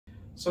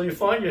So you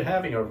find you're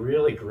having a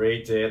really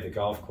great day at the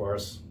golf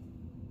course?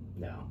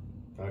 No,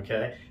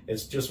 okay?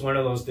 It's just one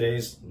of those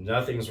days,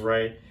 nothing's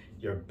right,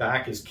 your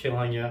back is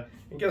killing you,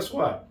 and guess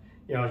what?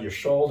 You know, your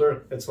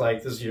shoulder, it's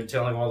like this, you're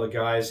telling all the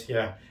guys,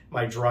 yeah,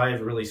 my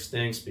drive really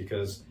stinks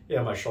because,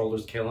 yeah, my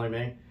shoulder's killing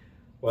me.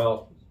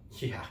 Well,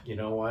 yeah, you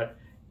know what?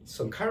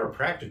 Some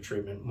chiropractic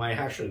treatment might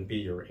actually be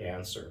your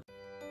answer.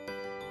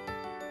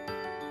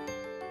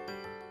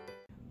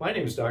 My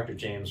name is Dr.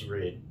 James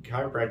Reed,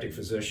 chiropractic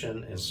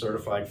physician and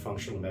certified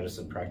functional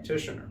medicine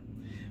practitioner.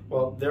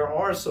 Well, there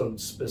are some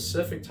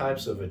specific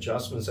types of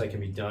adjustments that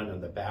can be done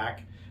on the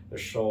back, the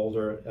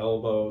shoulder,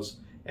 elbows,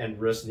 and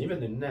wrists, and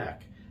even the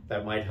neck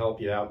that might help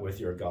you out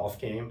with your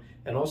golf game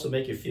and also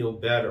make you feel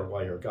better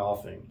while you're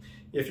golfing.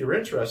 If you're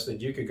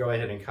interested, you could go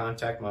ahead and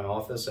contact my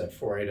office at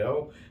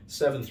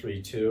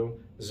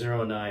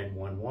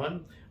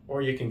 480-732-0911,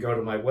 or you can go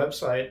to my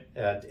website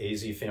at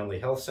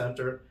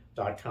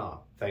azfamilyhealthcenter.com.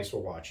 Thanks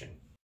for watching.